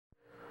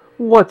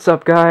What's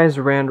up guys,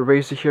 Rand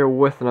Racer here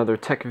with another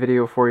tech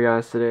video for you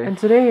guys today. And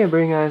today I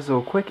bring you guys a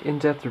little quick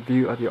in-depth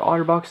review of the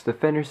Otterbox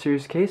Defender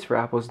Series case for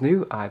Apple's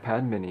new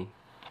iPad mini.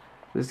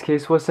 This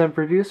case was sent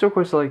for review, so of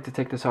course I'd like to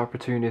take this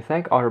opportunity to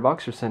thank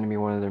Otterbox for sending me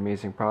one of their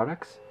amazing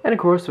products. And of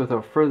course,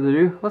 without further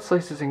ado, let's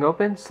slice this thing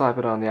open, slap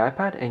it on the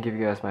iPad, and give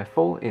you guys my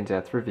full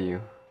in-depth review.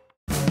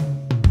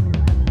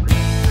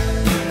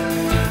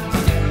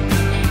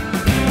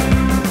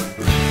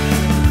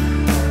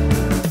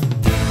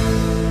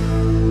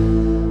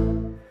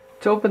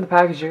 To open the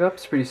packaging up,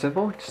 it's pretty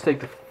simple. Just take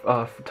the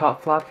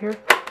top flap here,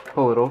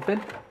 pull it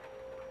open.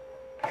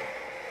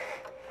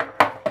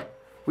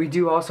 We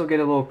do also get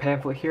a little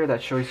pamphlet here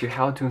that shows you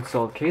how to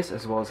install the case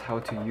as well as how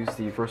to use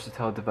the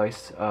versatile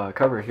device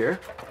cover here.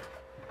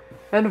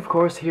 And of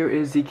course, here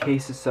is the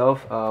case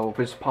itself. We'll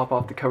just pop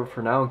off the cover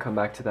for now and come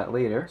back to that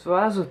later. So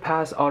as with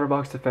past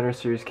Otterbox Defender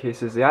Series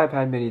cases, the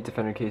iPad mini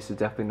Defender case is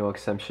definitely no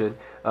exception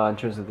in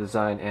terms of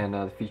design and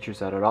the features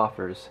that it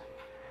offers.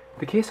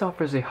 The case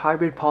offers a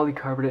hybrid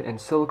polycarbonate and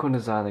silicone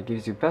design that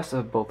gives you best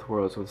of both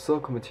worlds, with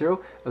silicone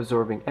material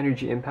absorbing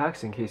energy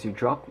impacts in case you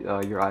drop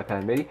your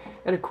iPad mini,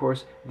 and of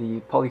course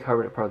the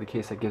polycarbonate part of the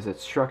case that gives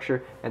it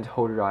structure and to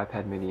hold your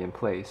iPad mini in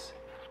place.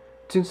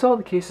 To install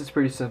the case is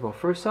pretty simple.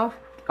 First off,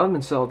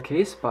 uninstall the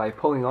case by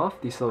pulling off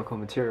the silicone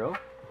material.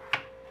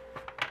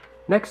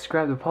 Next,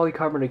 grab the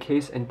polycarbonate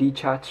case and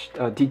detach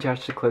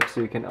the clip so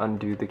you can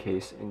undo the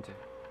case into.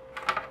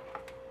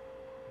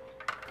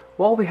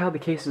 While we have the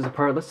cases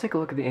apart, let's take a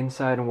look at the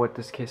inside and what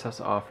this case has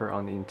to offer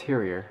on the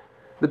interior.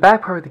 The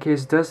back part of the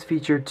case does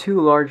feature two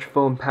large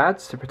foam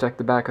pads to protect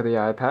the back of the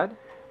iPad.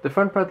 The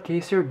front part of the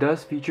case here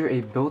does feature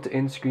a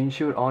built-in screen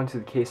shield onto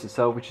the case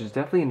itself, which is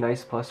definitely a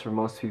nice plus for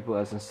most people,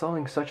 as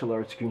installing such a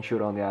large screen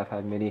shield on the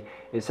iPad mini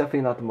is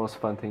definitely not the most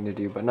fun thing to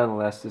do, but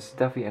nonetheless this is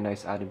definitely a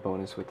nice added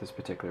bonus with this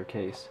particular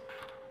case.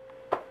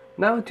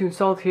 Now, to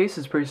install the case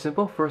is pretty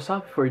simple. First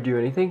off, before you do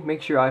anything,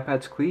 make sure your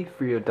iPad's clean,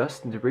 free of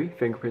dust and debris,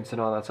 fingerprints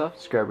and all that stuff.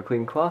 Just grab a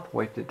clean cloth,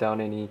 wipe it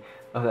down any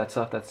of that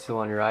stuff that's still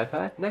on your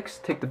iPad.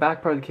 Next, take the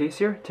back part of the case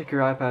here, take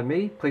your iPad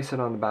mini, place it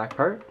on the back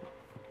part.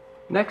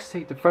 Next,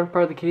 take the front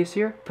part of the case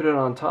here, put it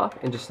on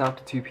top, and just snap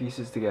the two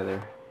pieces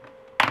together.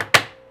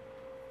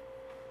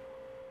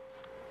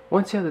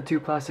 Once you have the two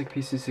plastic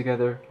pieces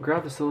together,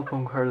 grab the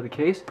silicone part of the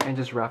case and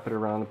just wrap it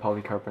around the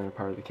polycarbonate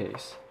part of the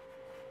case.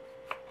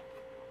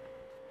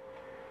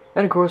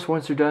 And of course,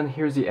 once you're done,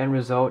 here's the end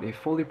result, a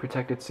fully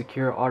protected,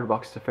 secure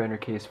Otterbox Defender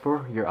case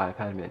for your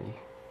iPad mini.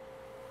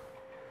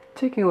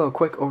 Taking a little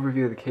quick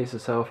overview of the case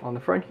itself, on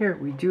the front here,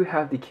 we do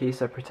have the case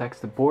that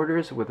protects the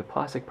borders with the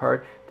plastic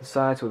part, the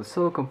sides with the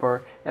silicone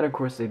part, and of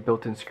course a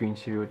built-in screen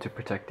shield to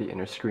protect the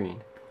inner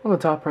screen. On the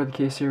top part of the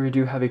case here, we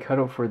do have a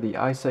cutout for the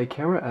eyesight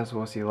camera as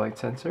well as the light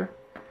sensor.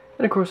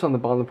 And of course, on the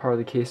bottom part of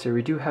the case here,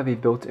 we do have a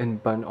built-in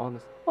button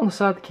on the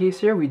side of the case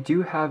here. We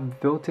do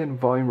have built-in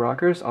volume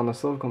rockers on the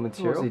silicone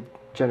material.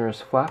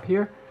 Generous flap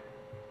here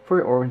for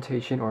your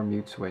orientation or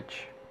mute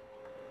switch.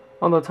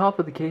 On the top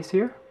of the case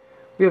here,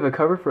 we have a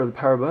cover for the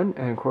power button,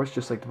 and of course,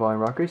 just like the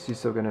volume rockers, you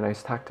still get a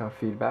nice tactile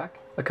feedback.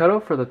 A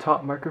cutout for the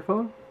top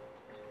microphone,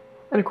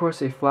 and of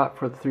course a flap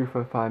for the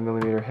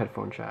 3.5mm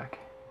headphone jack.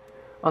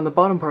 On the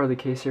bottom part of the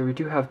case here, we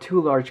do have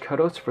two large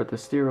cutouts for the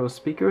stereo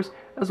speakers,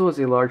 as well as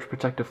a large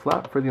protective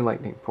flap for the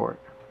lightning port.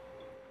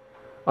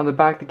 On the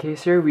back of the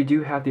case here, we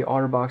do have the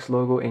Otterbox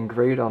logo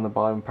engraved on the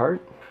bottom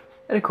part,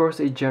 and of course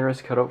a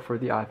generous cutout for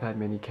the iPad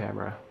mini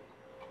camera.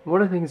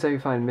 One of the things that you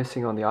find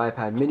missing on the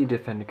iPad mini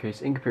Defender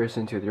case in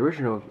comparison to the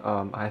original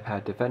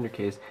iPad Defender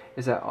case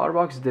is that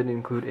Otterbox didn't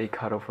include a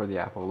cutout for the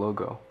Apple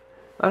logo.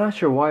 I'm not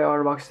sure why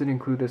Otterbox didn't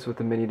include this with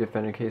the mini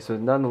Defender case, but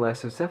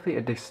nonetheless it's definitely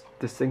a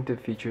distinctive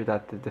feature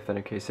that the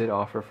Defender case did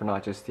offer for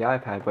not just the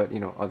iPad but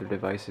other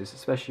devices,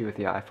 especially with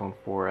the iPhone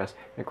 4S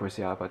and of course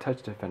the iPod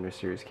Touch Defender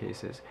series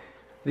cases.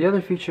 The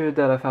other feature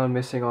that I found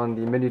missing on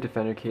the mini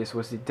Defender case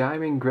was the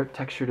diamond grip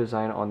texture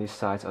design on the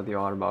sides of the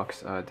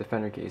Otterbox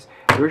Defender case.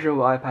 The original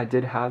iPad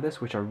did have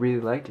this, which I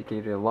really liked. It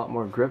gave it a lot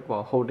more grip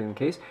while holding the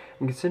case,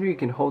 and considering you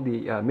can hold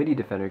the mini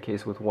Defender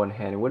case with one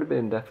hand, it would have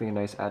been definitely a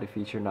nice added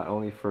feature, not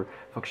only for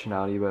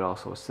functionality but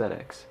also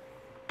aesthetics.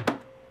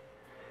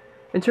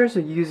 In terms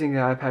of using the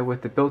iPad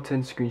with the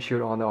built-in screen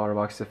shield on the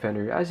Otterbox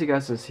Defender, as you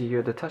guys can see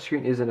here, the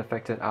touchscreen isn't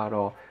affected at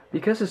all.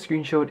 Because the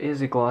screen shield is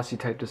a glossy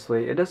type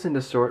display, it doesn't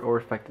distort or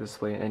affect the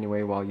display in any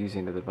way while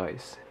using the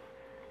device.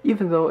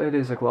 Even though it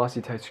is a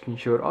glossy type screen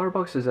shield,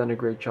 Otterbox has done a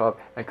great job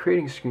at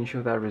creating a screen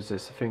shield that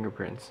resists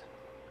fingerprints.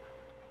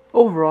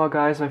 Overall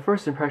guys, my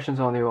first impressions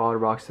on the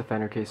Otterbox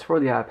Defender case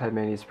for the iPad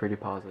mini is pretty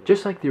positive.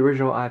 Just like the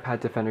original iPad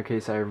Defender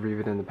case I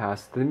reviewed in the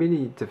past, the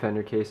mini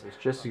Defender case is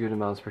just as good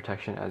amounts of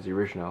protection as the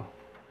original.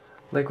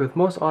 Like with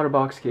most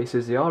Otterbox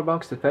cases, the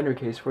Otterbox Defender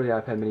case for the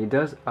iPad mini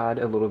does add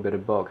a little bit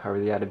of bulk. However,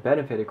 the added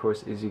benefit, of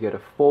course, is you get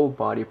a full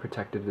body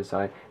protective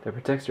design that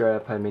protects your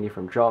iPad mini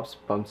from drops,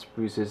 bumps,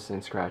 bruises,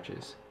 and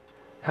scratches.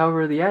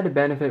 However, the added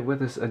benefit with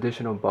this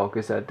additional bulk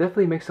is that it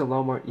definitely makes it a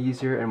lot more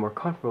easier and more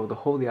comfortable to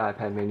hold the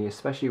iPad mini,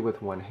 especially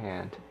with one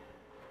hand.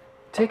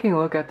 Taking a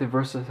look at the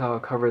versatile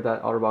cover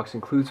that Otterbox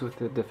includes with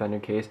the Defender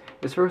case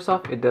is, first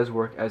off, it does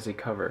work as a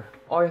cover.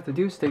 All you have to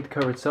do is take the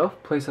cover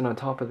itself, place it on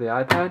top of the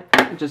iPad,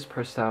 and just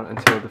press down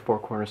until the four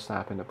corners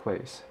snap into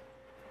place.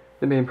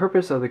 The main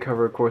purpose of the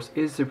cover, of course,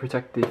 is to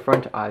protect the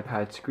front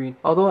iPad screen.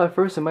 Although at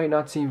first it might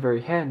not seem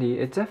very handy,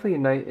 it's definitely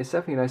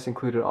a nice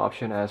included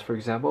option, as for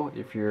example,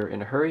 if you're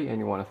in a hurry and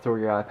you want to throw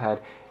your iPad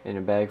in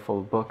a bag full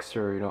of books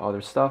or other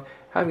stuff,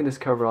 having this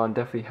cover on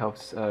definitely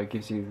helps,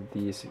 gives you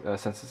the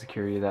sense of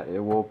security that it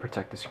will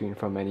protect the screen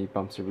from any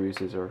bumps or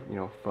bruises, or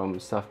from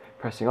stuff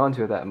pressing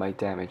onto it that might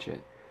damage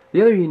it.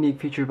 The other unique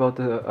feature about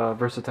the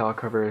versatile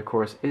cover, of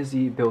course, is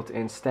the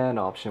built-in stand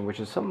option, which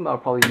is something I'll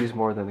probably use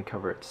more than the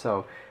cover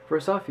itself.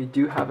 First off, you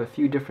do have a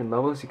few different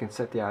levels you can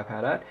set the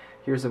iPad at.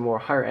 Here's a more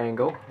higher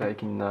angle that you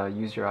can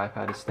use your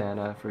iPad to stand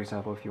at. For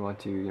example, if you want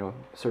to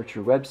search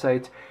your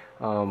website,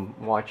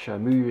 watch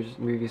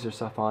movies or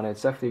stuff on it,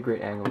 it's definitely a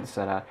great angle to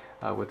set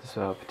at with this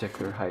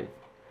particular height.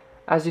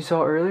 As you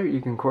saw earlier, you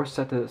can of course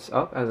set this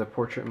up as a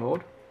portrait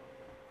mode.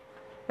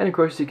 And of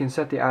course you can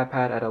set the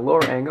iPad at a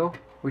lower angle,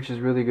 which is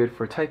really good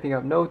for typing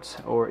up notes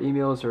or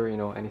emails or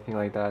anything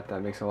like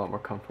that makes it a lot more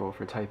comfortable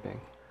for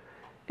typing.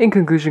 In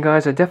conclusion,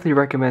 guys, I definitely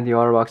recommend the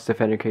Otterbox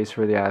Defender case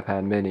for the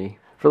iPad mini.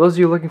 For those of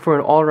you looking for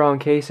an all-around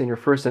case and your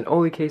first and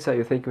only case that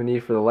you think you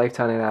need for the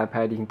lifetime of the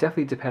iPad, you can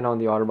definitely depend on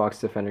the Otterbox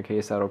Defender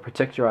case that will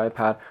protect your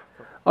iPad.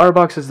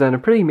 Otterbox has done a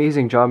pretty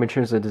amazing job in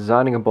terms of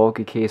designing a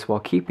bulky case while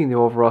keeping the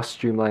overall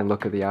streamlined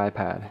look of the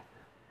iPad.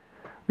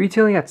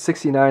 Retailing at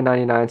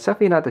 $69.99, it's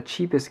definitely not the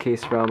cheapest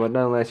case around, but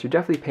nonetheless, you're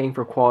definitely paying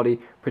for quality,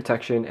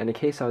 protection, and a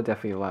case that will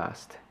definitely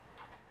last.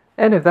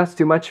 And if that's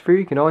too much for you,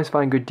 you can always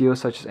find good deals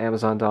such as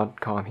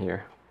Amazon.com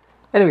here.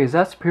 Anyways,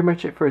 that's pretty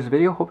much it for this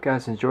video. Hope you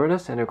guys enjoyed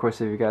us, and of course,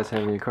 if you guys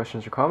have any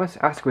questions or comments,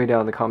 ask away down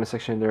in the comment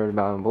section there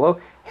down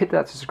below. Hit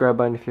that subscribe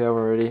button if you haven't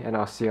already, and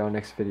I'll see you on the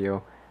next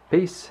video.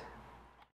 Peace!